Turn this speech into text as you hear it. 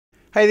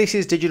Hey, this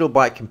is Digital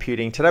Byte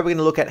Computing. Today we're going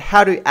to look at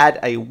how to add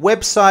a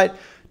website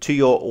to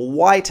your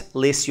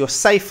whitelist, your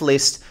safe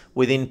list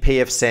within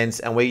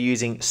Pfsense, and we're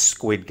using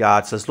Squid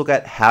Guard. So let's look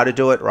at how to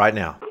do it right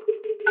now.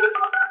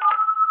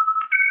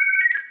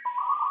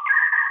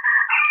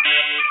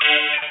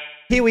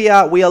 Here we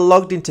are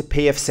logged into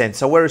Pfsense.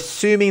 So we're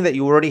assuming that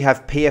you already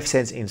have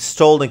Pfsense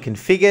installed and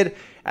configured,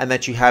 and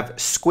that you have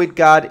Squid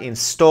Guard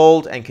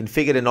installed and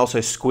configured, and also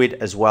Squid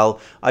as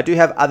well. I do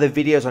have other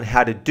videos on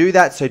how to do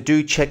that, so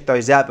do check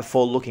those out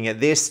before looking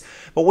at this.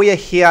 But we are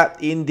here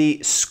in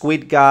the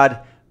Squid Guard,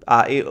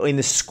 in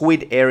the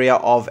Squid area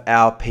of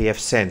our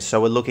Pfsense.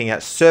 So we're looking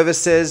at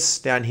services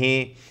down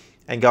here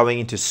and going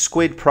into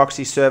Squid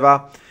proxy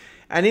server.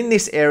 And in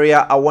this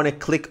area, I want to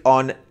click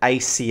on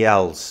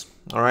ACLs.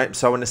 All right,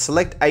 so I want to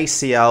select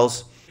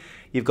ACLs.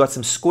 You've got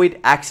some Squid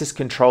access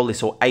control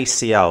lists, or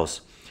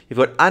ACLs. You've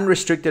got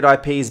unrestricted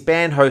IPs,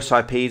 banned host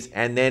IPs,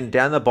 and then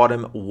down the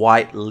bottom,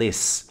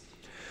 whitelists.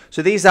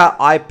 So these are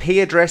IP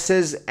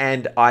addresses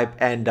and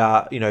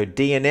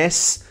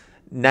DNS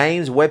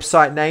names,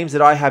 website names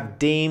that I have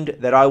deemed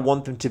that I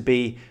want them to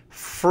be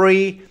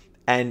free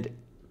and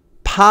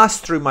pass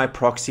through my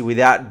proxy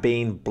without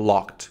being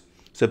blocked.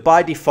 So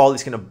by default,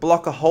 it's going to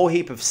block a whole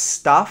heap of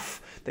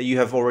stuff that you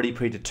have already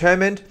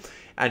predetermined.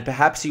 And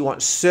perhaps you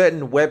want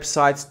certain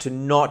websites to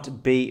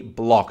not be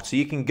blocked. So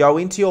you can go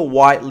into your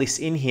whitelist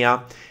in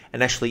here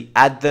and actually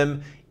add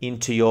them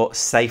into your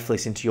safe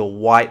list, into your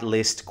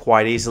whitelist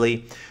quite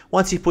easily.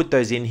 Once you put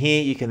those in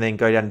here, you can then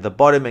go down to the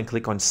bottom and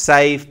click on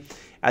save,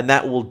 and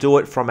that will do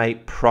it from a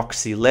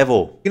proxy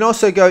level. You can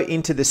also go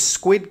into the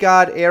Squid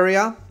Guard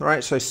area,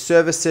 right? So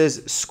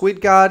services, Squid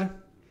Guard.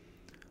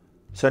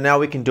 So now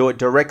we can do it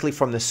directly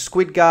from the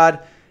Squid Guard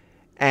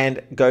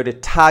and go to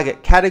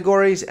target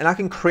categories, and I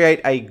can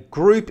create a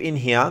group in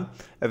here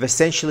of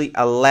essentially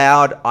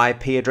allowed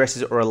IP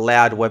addresses or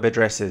allowed web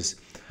addresses.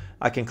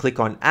 I can click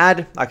on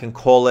add, I can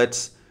call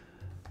it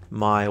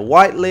my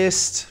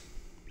whitelist.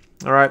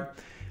 All right,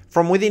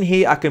 from within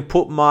here, I can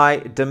put my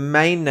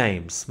domain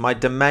names, my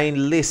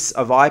domain lists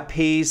of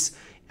IPs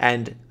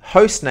and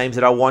host names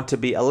that I want to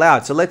be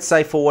allowed. So let's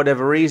say for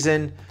whatever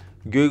reason,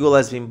 Google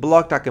has been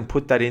blocked, I can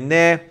put that in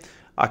there.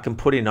 I can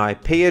put in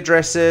IP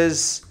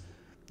addresses,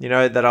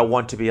 that I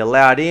want to be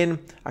allowed in.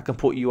 I can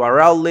put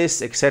URL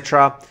lists,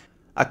 etc.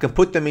 I can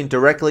put them in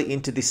directly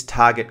into this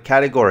target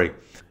category.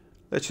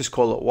 Let's just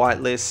call it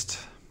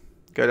whitelist.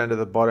 Go down to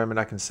the bottom and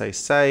I can say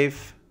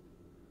save.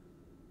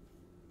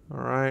 All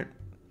right.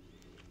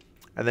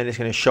 And then it's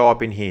going to show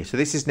up in here. So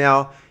this is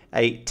now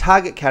a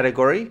target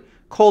category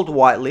called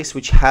whitelist,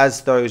 which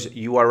has those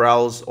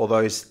URLs or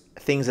those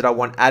things that I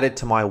want added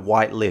to my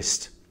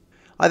whitelist.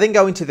 I then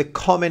go into the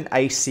common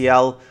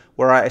ACL,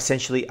 where I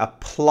essentially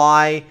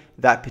apply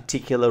that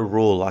particular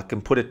rule. I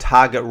can put a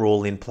target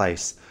rule in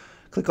place.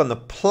 Click on the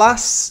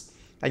plus,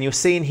 and you'll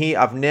see in here,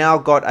 I've now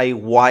got a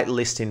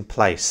whitelist in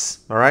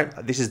place. All right,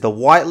 this is the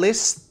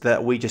whitelist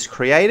that we just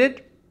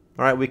created.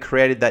 All right, we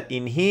created that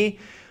in here.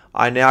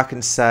 I now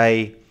can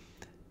say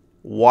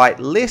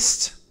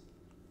whitelist.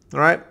 All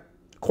right,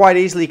 quite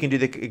easily you can do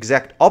the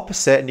exact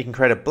opposite, and you can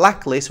create a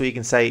blacklist where you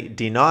can say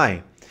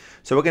deny.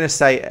 So we're going to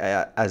say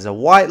as a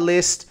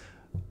whitelist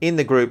in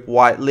the group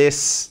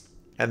whitelists,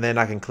 and then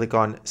I can click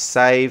on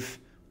save,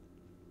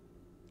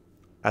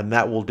 and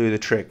that will do the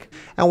trick.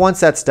 And once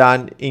that's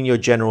done, in your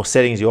general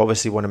settings, you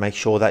obviously want to make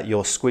sure that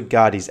your Squid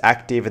Guard is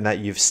active and that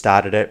you've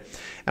started it.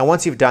 And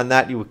once you've done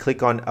that, you will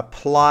click on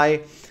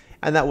apply,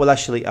 and that will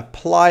actually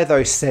apply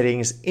those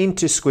settings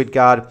into Squid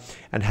Guard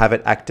and have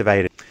it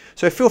activated.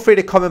 So feel free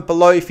to comment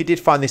below if you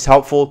did find this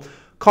helpful.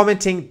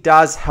 Commenting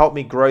does help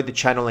me grow the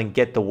channel and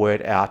get the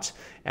word out,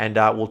 and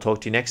we'll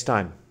talk to you next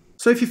time.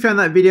 So if you found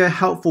that video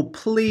helpful,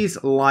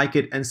 please like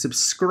it and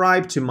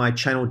subscribe to my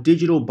channel,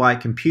 Digital Byte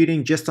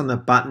Computing, just on the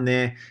button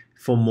there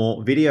for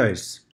more videos.